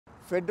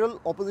Federal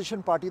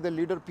opposition party ਦੇ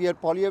leader peer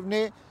ਪੋਲੀਏਵ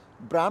ਨੇ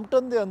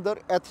Brampton ਦੇ ਅੰਦਰ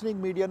ਐਥਨਿਕ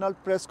ਮੀਡੀਆ ਨਾਲ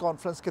ਪ੍ਰੈਸ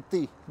ਕਾਨਫਰੰਸ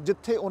ਕੀਤੀ,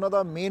 ਜਿੱਥੇ ਉਹਨਾਂ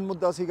ਦਾ ਮੇਨ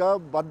ਮੁੱਦਾ ਸੀਗਾ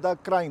ਵੱਧਦਾ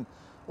ਕ੍ਰਾਈਮ।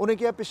 ਉਹਨੇ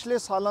ਕਿਹਾ ਪਿਛਲੇ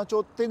ਸਾਲਾਂ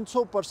 'ਚੋਂ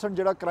 300%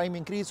 ਜਿਹੜਾ ਕ੍ਰਾਈਮ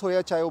ਇੰਕਰੀਜ਼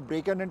ਹੋਇਆ, ਚਾਹੇ ਉਹ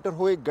ਬ੍ਰੇਕ ਐਂਡ ਐਂਟਰ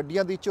ਹੋਏ,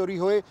 ਗੱਡੀਆਂ ਦੀ ਚੋਰੀ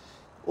ਹੋਏ।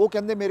 ਉਹ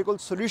ਕਹਿੰਦੇ ਮੇਰੇ ਕੋਲ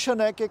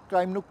ਸੋਲੂਸ਼ਨ ਹੈ ਕਿ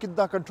ਕ੍ਰਾਈਮ ਨੂੰ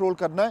ਕਿੱਦਾਂ ਕੰਟਰੋਲ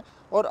ਕਰਨਾ ਹੈ,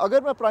 ਔਰ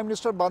ਅਗਰ ਮੈਂ ਪ੍ਰਾਈਮ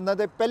ਮਿਨਿਸਟਰ ਬਣਦਾ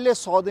ਤਾਂ ਪਹਿਲੇ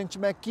 100 ਦਿਨ 'ਚ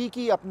ਮੈਂ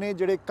ਕੀ ਆਪਣੇ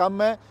ਜਿਹੜੇ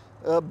ਕੰਮ ਹੈ,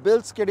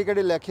 ਬਿਲਸ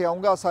ਕਿਹੜੇ ਲੈ ਕੇ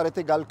ਆਉਂਗਾ, ਸਾਰੇ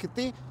ਤੇ ਗੱਲ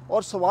ਕੀਤੀ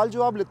ਔਰ ਸਵਾਲ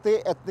ਜਵਾਬ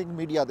ਲਿੱਤੇ ਐਥਨਿਕ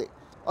ਮੀਡੀਆ ਦੇ।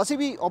 ਅਸੀਂ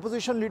ਵੀ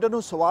ਆਪੋਜੀਸ਼ਨ ਲੀਡਰ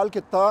ਨੂੰ ਸਵਾਲ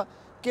ਕੀਤਾ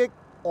ਕਿ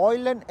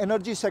ऑयल एंड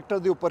एनर्जी सैक्टर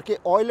के उपर कि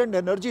ऑयल एंड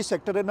एनर्जी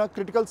सैक्टर इन्ना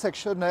क्रिटिकल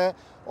सैक्शन है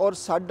और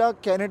साडा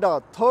कैनेडा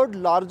 3rd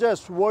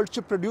लार्जेस्ट वर्ल्ड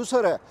च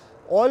प्रोड्यूसर है।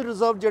 ऑयल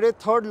रिजर्व जिहड़े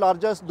 3rd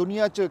लार्जेस्ट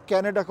दुनिया च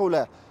कैनेडा कोल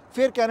है।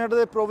 फिर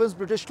कैनेडा के प्रोविंस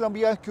ब्रिटिश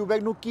कोलंबिया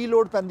क्यूबैक नूं की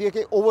लोड़ पैंदी है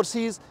कि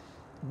ओवरसीज़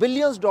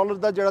बिलियंस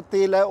डॉलर का जिहड़ा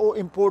तेल है वो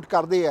इंपोर्ट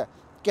करते हैं।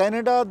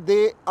 कैनेडा दे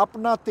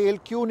अपना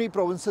तेल क्यों नहीं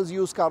प्रोविंसिस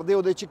यूज़ करते,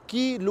 उहदे च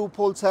की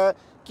लूप होल्स है,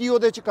 की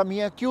उहदे च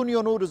कमी है, क्यों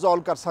नहीं उहनूं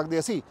रिजोल्व कर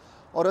सकते असी।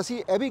 और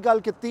असी यह भी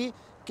गल की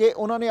कि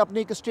उन्होंने अपनी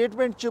एक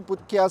स्टेटमेंट च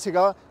किया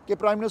सीगा कि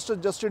prime minister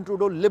Justin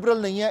Trudeau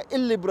liberal नहीं है,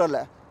 इलिबरल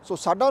है। सो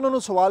साडा उन्होंने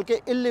सवाल कि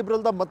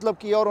इलिबरल का मतलब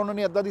की है और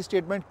उन्होंने इदा की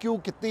स्टेटमेंट क्यों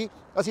की,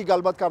 असी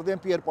गलबात करते हैं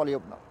पियर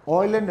पॉलीएव नाल।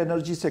 Oil and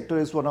energy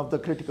sector is one of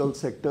the critical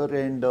sector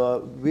and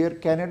where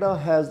Canada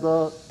has the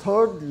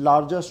 3rd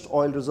largest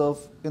oil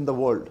reserve in the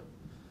world.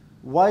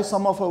 Why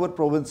some of our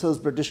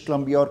provinces, British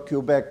Columbia or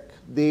Quebec,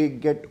 they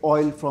get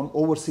oil from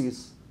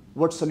overseas?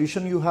 What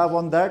solution you have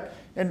on that?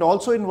 And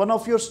also in one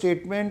of your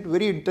statement,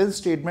 very intense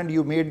statement,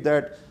 you made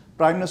that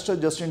Prime Minister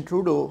Justin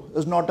Trudeau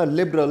is not a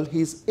liberal,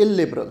 he's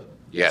illiberal.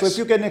 Yes. So if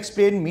you can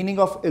explain meaning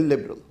of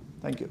illiberal.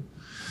 Thank you.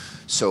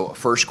 So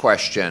first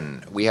question,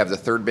 we have the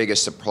 3rd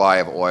biggest supply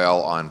of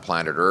oil on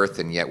planet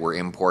Earth, and yet we're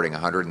importing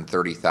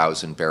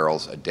 130,000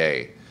 barrels a day.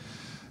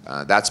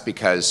 That's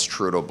because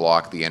Trudeau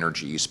blocked the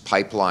energy use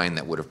pipeline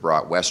that would have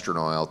brought Western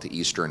oil to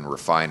Eastern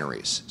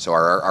refineries. So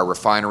our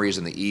refineries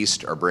in the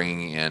East are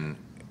bringing in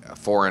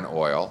foreign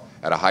oil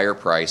at a higher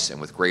price and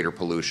with greater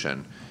pollution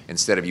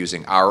instead of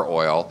using our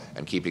oil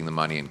and keeping the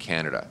money in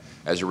Canada.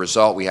 As a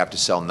result, we have to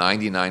sell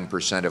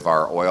 99% of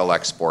our oil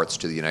exports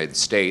to the United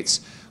States,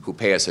 who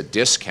pay us a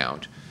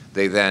discount.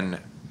 They then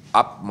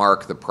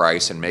upmark the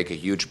price and make a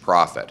huge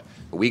profit.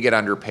 We get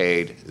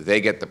underpaid, they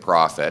get the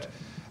profit,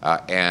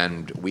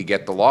 and we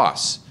get the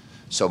loss.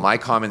 So my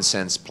common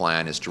sense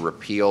plan is to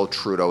repeal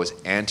Trudeau's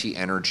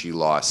anti-energy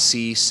law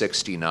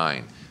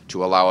C-69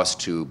 to allow us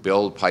to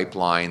build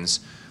pipelines,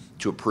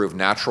 to approve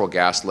natural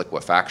gas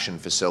liquefaction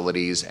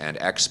facilities and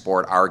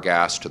export our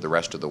gas to the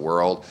rest of the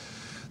world.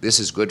 This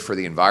is good for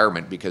the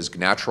environment because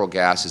natural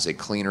gas is a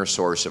cleaner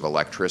source of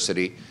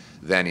electricity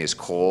than is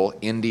coal.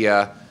 India,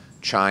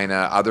 China,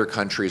 other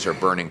countries are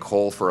burning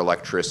coal for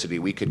electricity.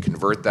 We could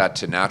convert that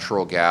to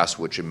natural gas,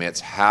 which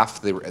emits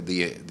half the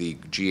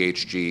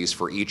GHGs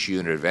for each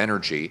unit of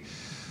energy.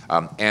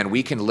 And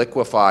we can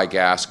liquefy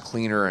gas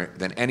cleaner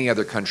than any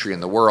other country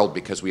in the world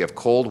because we have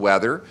cold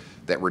weather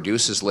that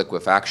reduces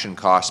liquefaction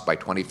costs by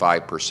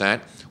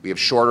 25%. We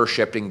have shorter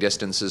shipping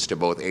distances to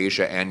both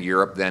Asia and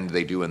Europe than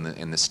they do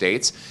in the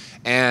States.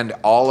 And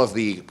all of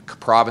the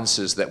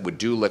provinces that would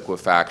do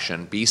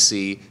liquefaction,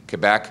 BC,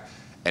 Quebec,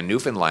 and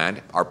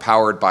Newfoundland, are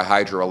powered by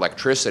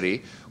hydroelectricity,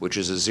 which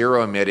is a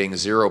zero-emitting,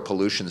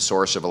 zero-pollution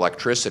source of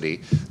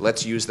electricity.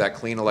 Let's use that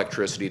clean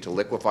electricity to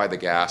liquefy the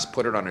gas,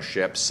 put it on a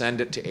ship,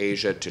 send it to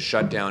Asia to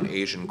shut down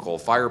Asian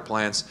coal-fired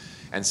plants,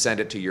 and send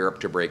it to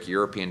Europe to break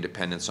European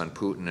dependence on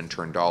Putin and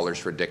turn dollars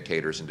for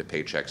dictators into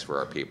paychecks for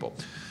our people.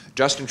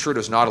 Justin Trudeau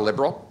is not a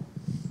liberal.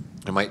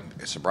 It might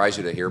surprise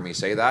you to hear me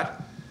say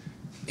that.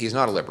 He's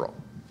not a liberal.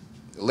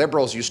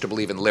 Liberals used to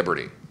believe in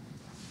liberty,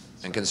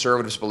 and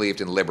conservatives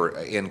believed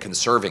in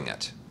conserving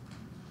it.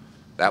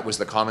 That was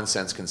the common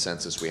sense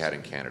consensus we had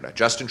in Canada.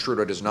 Justin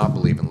Trudeau does not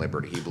believe in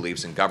liberty. He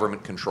believes in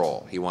government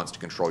control. He wants to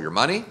control your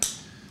money.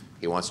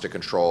 He wants to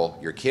control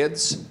your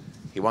kids.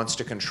 He wants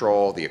to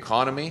control the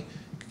economy,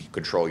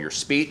 control your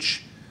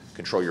speech,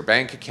 control your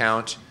bank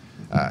account.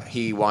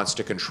 He wants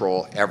to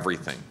control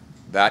everything.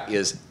 That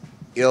is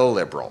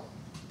illiberal.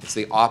 It's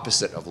the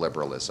opposite of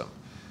liberalism.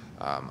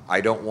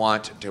 I don't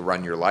want to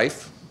run your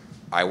life.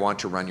 I want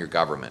to run your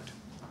government.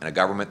 And a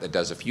government that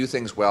does a few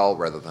things well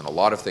rather than a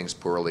lot of things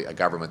poorly, a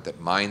government that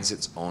minds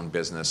its own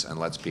business and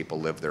lets people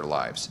live their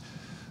lives.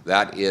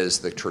 That is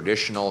the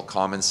traditional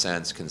common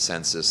sense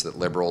consensus that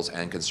liberals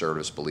and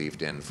conservatives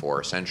believed in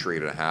for a century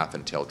and a half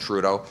until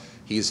Trudeau.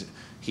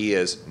 He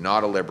is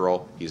not a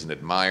liberal. He's an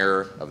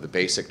admirer of the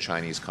basic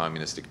Chinese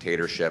communist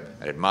dictatorship,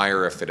 an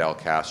admirer of Fidel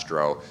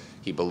Castro.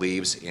 He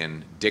believes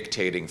in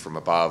dictating from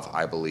above.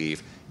 I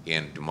believe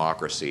in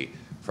democracy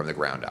from the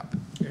ground up.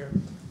 Yeah.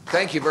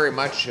 Thank you very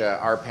much,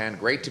 Arpan.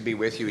 Great to be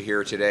with you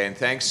here today. And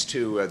thanks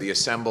to the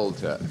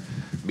assembled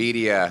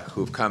media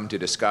who've come to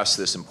discuss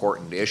this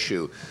important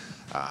issue.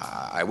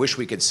 I wish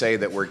we could say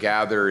that we're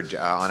gathered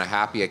on a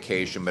happy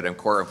occasion, but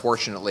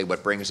unfortunately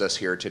what brings us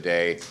here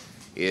today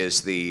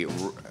is the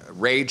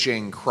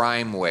raging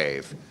crime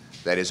wave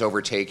that is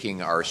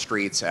overtaking our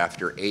streets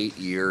after 8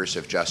 years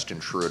of Justin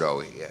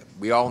Trudeau.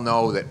 We all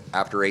know that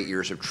after 8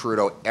 years of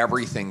Trudeau,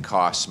 everything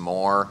costs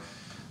more.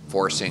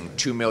 forcing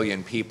 2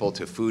 million people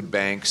to food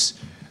banks,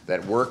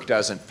 that work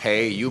doesn't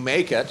pay. You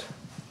make it,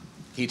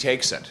 he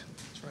takes it.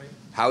 That's right.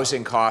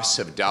 Housing costs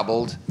have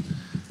doubled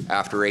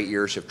after 8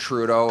 years of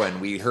Trudeau,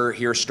 and we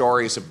hear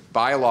stories of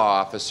bylaw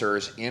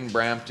officers in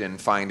Brampton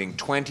finding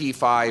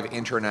 25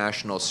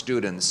 international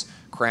students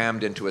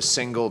crammed into a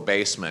single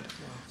basement.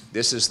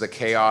 This is the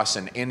chaos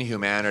and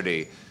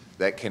inhumanity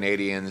that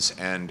Canadians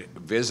and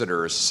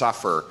visitors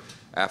suffer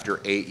after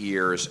 8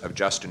 years of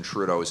Justin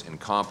Trudeau's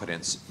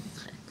incompetence.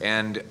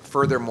 And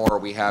furthermore,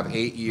 we have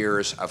 8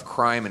 years of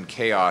crime and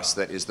chaos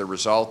that is the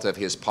result of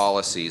his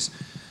policies.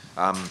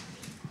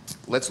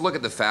 Let's look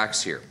at the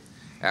facts here.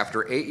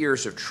 After 8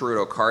 years of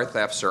Trudeau, car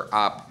thefts are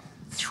up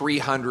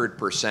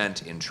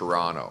 300% in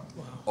Toronto,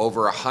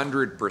 over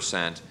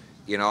 100%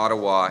 in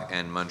Ottawa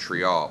and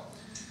Montreal.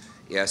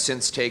 Yeah,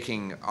 since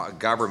taking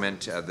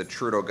government, the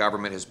Trudeau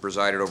government has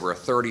presided over a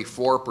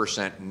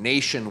 34%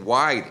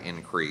 nationwide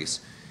increase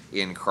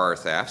in car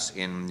thefts.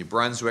 In New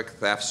Brunswick,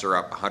 thefts are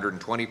up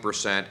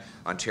 120%,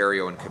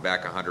 Ontario and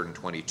Quebec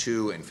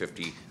 122 and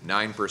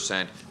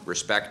 59%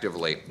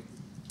 respectively.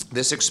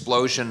 This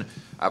explosion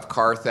of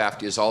car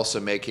theft is also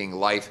making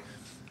life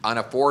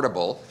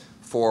unaffordable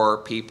for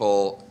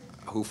people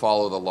who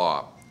follow the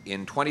law.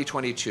 In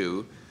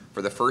 2022,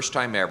 for the first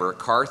time ever,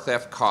 car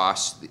theft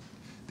costs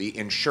the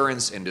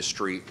insurance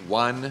industry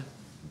 $1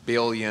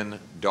 billion,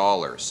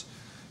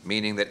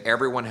 meaning that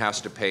everyone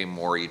has to pay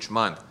more each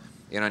month.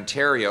 In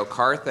Ontario,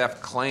 car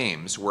theft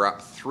claims were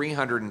up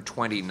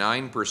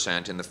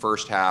 329% in the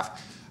first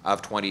half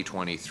of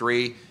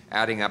 2023,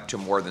 adding up to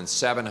more than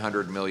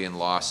 700 million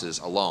losses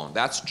alone.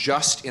 That's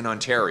just in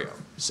Ontario,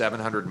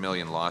 700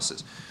 million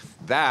losses.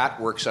 That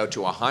works out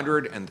to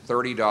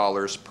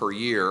 $130 per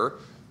year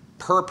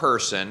per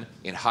person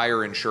in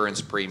higher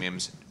insurance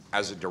premiums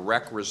as a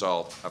direct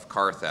result of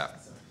car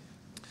theft.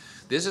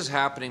 This is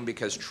happening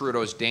because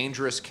Trudeau's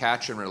dangerous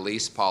catch and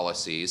release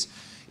policies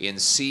in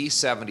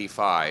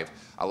C-75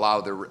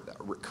 allow the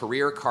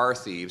career car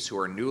thieves who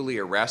are newly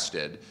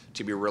arrested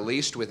to be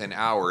released within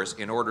hours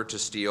in order to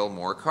steal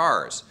more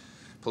cars.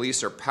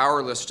 Police are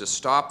powerless to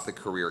stop the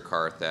career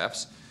car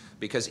thefts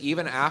because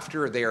even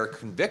after they are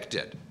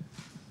convicted,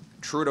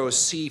 Trudeau's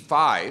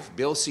C-5,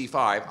 Bill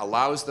C-5,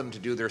 allows them to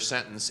do their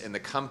sentence in the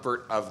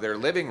comfort of their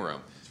living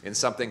room in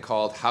something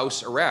called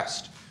house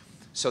arrest.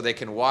 So they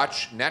can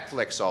watch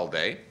Netflix all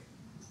day,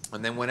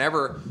 and then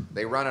whenever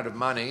they run out of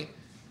money,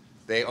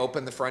 they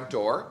open the front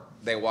door,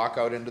 they walk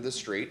out into the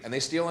street, and they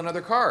steal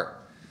another car.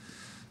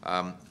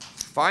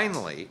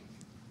 Finally,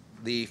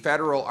 the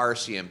federal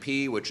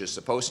RCMP, which is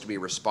supposed to be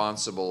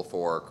responsible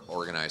for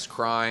organized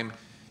crime,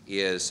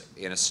 is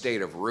in a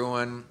state of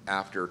ruin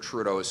after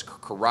Trudeau's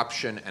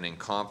corruption and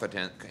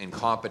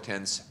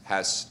incompetence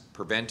has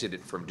prevented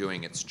it from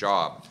doing its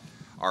job.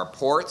 Our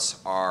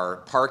ports, our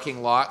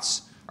parking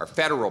lots, our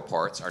federal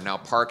ports are now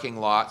parking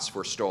lots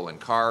for stolen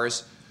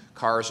cars.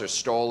 Cars are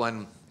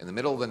stolen in the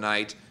middle of the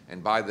night,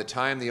 and by the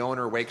time the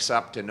owner wakes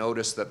up to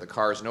notice that the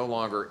car is no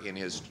longer in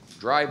his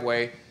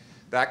driveway,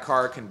 that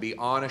car can be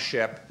on a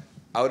ship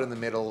out in the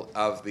middle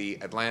of the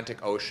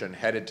Atlantic Ocean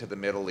headed to the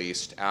Middle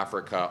East,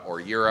 Africa, or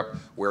Europe,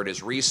 where it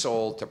is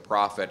resold to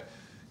profit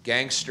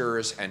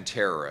gangsters and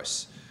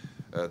terrorists.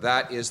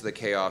 That is the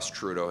chaos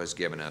Trudeau has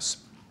given us.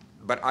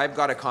 But I've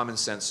got a common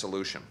sense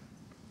solution.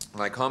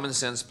 My common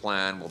sense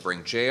plan will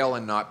bring jail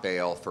and not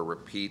bail for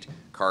repeat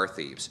car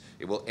thieves.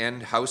 It will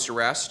end house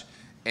arrest,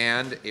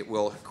 and it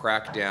will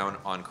crack down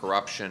on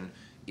corruption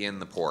in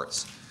the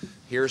ports.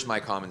 Here's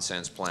my common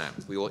sense plan.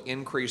 We will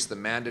increase the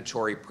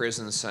mandatory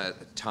prison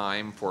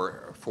time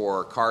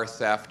for car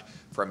theft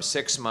from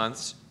 6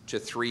 months to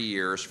 3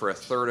 years for a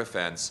third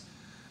offense.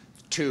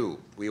 2,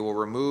 we will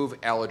remove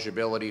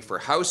eligibility for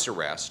house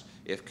arrest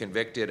if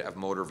convicted of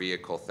motor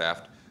vehicle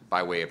theft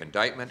by way of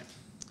indictment.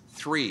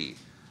 3,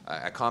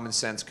 a common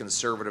sense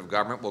conservative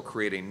government will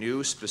create a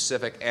new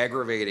specific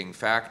aggravating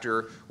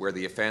factor where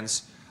the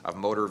offense of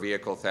motor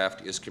vehicle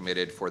theft is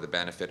committed for the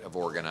benefit of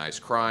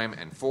organized crime.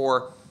 And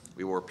 4,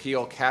 we will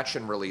repeal catch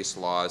and release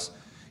laws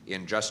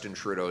in Justin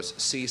Trudeau's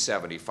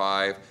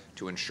C-75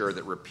 to ensure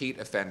that repeat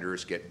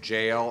offenders get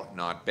jail,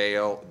 not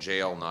bail,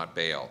 jail, not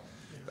bail.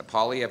 The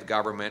Poilievre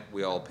government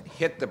will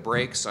hit the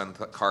brakes on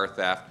car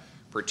theft,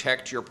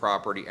 protect your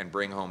property, and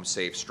bring home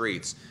safe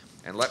streets.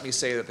 And let me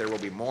say that there will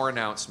be more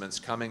announcements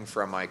coming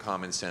from my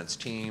common sense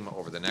team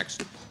over the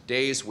next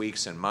days,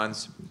 weeks, and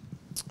months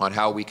on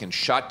how we can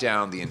shut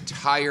down the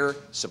entire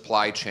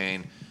supply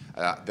chain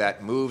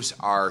that moves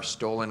our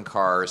stolen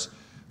cars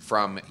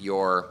from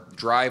your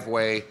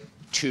driveway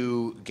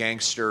to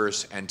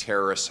gangsters and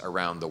terrorists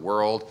around the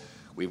world.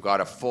 We've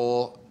got a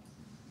full,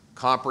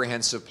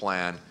 comprehensive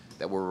plan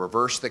that will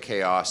reverse the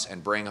chaos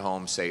and bring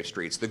home safe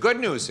streets. The good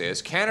news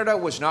is Canada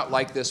was not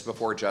like this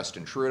before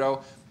Justin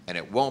Trudeau, and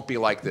it won't be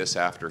like this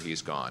after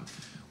he's gone.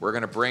 We're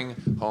going to bring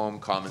home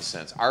common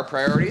sense. Our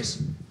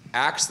priorities: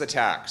 axe the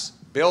tax,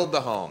 build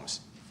the homes,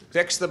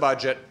 fix the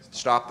budget,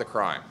 stop the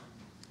crime.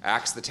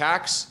 Axe the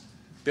tax,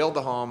 build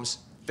the homes,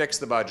 fix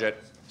the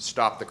budget,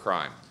 stop the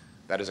crime.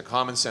 That is a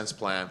common sense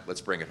plan.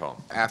 Let's bring it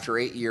home. After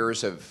 8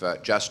 years of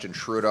Justin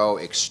Trudeau,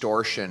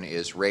 extortion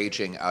is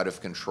raging out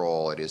of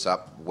control. It is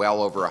up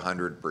well over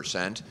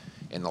 100%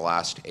 in the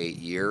last 8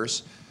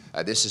 years.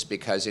 This is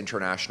because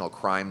international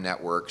crime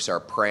networks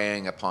are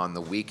preying upon the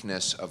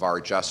weakness of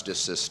our justice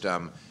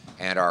system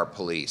and our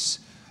police,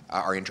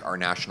 our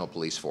national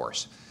police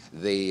force.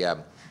 These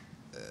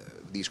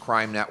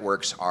crime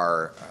networks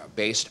are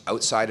based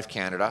outside of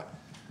Canada.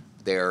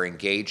 They're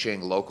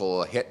engaging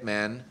local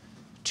hitmen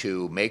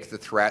to make the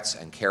threats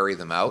and carry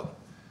them out.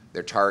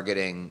 They're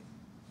targeting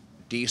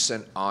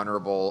decent,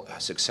 honorable,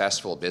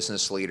 successful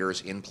business leaders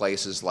in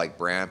places like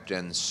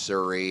Brampton,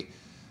 Surrey,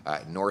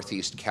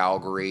 Northeast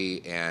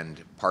Calgary,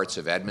 and parts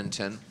of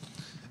Edmonton.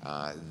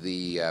 What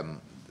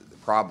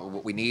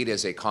we need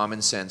is a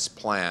common sense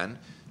plan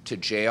to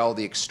jail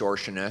the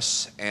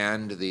extortionists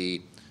and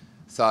the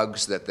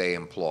thugs that they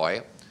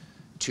employ,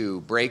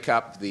 to break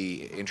up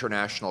the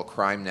international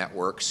crime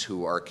networks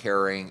who are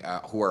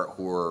who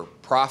are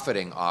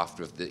profiting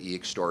off of the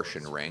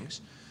extortion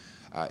rings,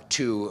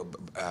 to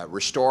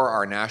restore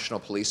our national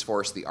police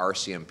force, the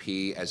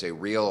RCMP, as a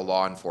real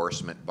law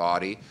enforcement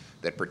body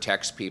that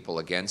protects people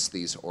against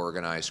these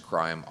organized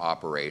crime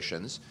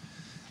operations.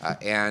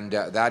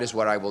 That is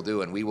what I will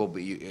do, and we will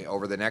be,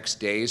 over the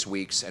next days,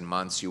 weeks, and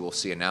months, you will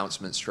see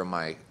announcements from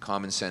my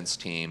common sense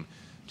team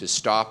to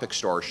stop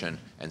extortion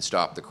and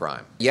stop the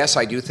crime. Yes,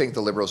 I do think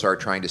the Liberals are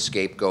trying to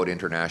scapegoat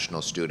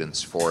international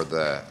students for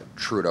the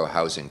Trudeau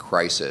housing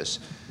crisis.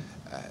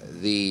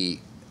 The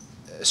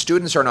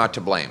students are not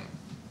to blame.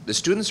 The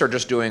students are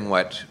just doing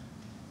what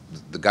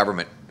the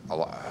government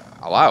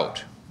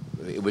allowed.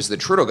 It was the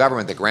Trudeau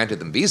government that granted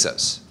them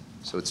visas.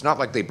 So it's not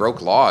like they broke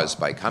laws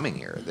by coming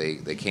here.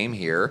 They came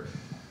here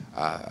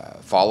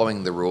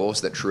following the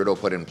rules that Trudeau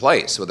put in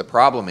place. So the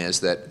problem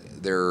is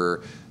that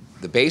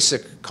the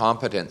basic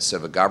competence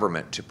of a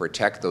government to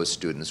protect those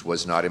students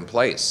was not in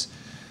place.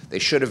 They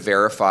should have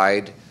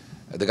verified,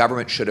 the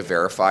government should have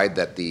verified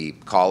that the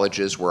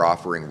colleges were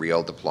offering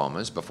real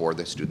diplomas before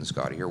the students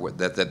got here,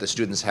 that the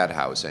students had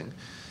housing,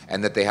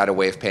 and that they had a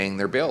way of paying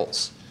their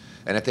bills.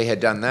 And if they had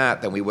done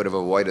that, then we would have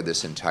avoided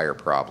this entire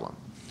problem.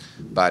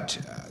 But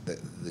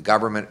the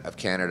government of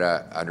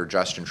Canada under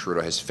Justin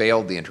Trudeau has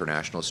failed the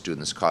international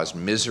students, caused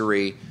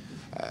misery,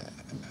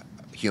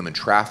 human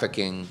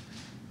trafficking,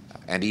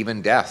 and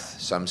even death.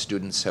 Some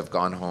students have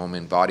gone home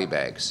in body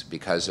bags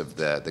because of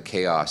the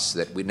chaos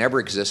that we never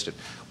existed.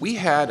 We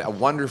had a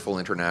wonderful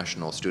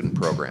international student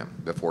program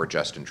before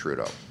Justin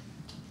Trudeau.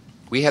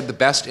 We had the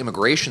best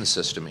immigration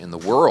system in the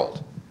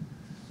world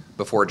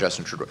before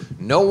Justin Trudeau.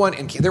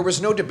 There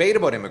was no debate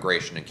about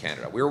immigration in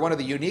Canada. We were one of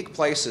the unique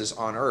places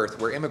on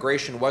earth where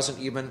immigration wasn't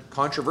even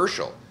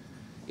controversial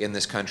in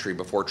this country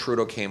before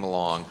Trudeau came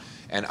along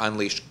and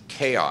unleashed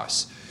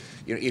chaos.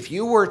 You know, if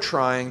you were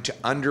trying to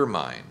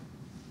undermine,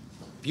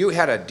 if you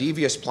had a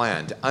devious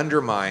plan to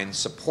undermine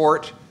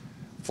support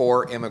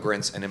for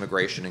immigrants and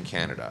immigration in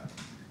Canada,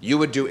 you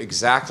would do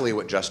exactly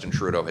what Justin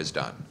Trudeau has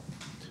done,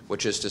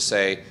 which is to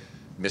say,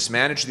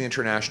 mismanage the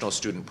international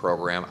student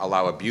program,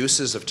 allow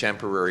abuses of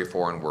temporary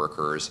foreign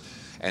workers,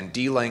 and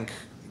delink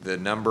the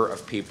number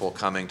of people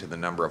coming to the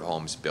number of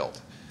homes built.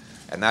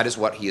 And that is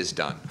what he has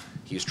done.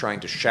 He's trying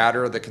to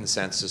shatter the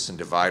consensus and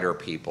divide our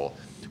people.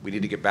 We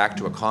need to get back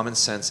to a common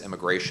sense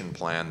immigration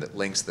plan that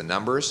links the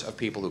numbers of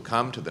people who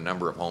come to the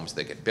number of homes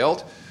that get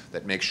built,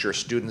 that makes sure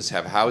students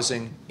have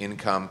housing,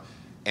 income,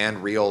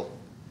 and real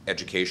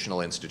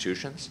educational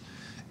institutions,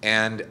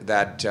 and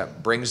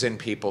that brings in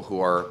people who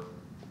are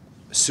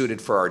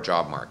suited for our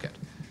job market.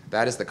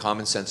 That is the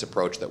common sense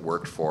approach that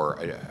worked for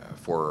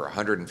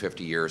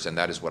 150 years, and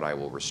that is what I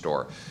will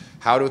restore.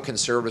 How do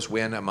Conservatives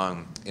win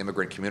among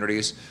immigrant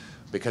communities?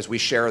 Because we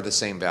share the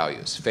same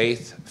values: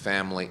 faith,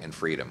 family, and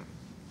freedom.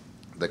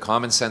 The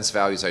common sense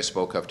values I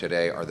spoke of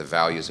today are the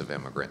values of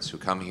immigrants who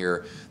come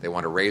here. They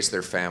want to raise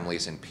their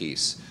families in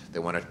peace. They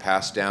want to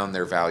pass down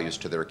their values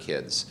to their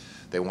kids.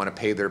 They want to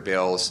pay their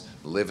bills,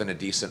 live in a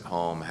decent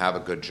home, have a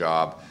good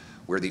job.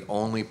 We're the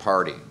only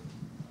party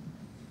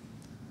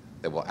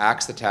that will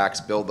axe the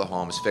tax, build the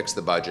homes, fix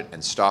the budget,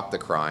 and stop the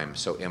crime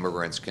so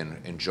immigrants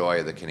can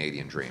enjoy the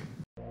Canadian dream.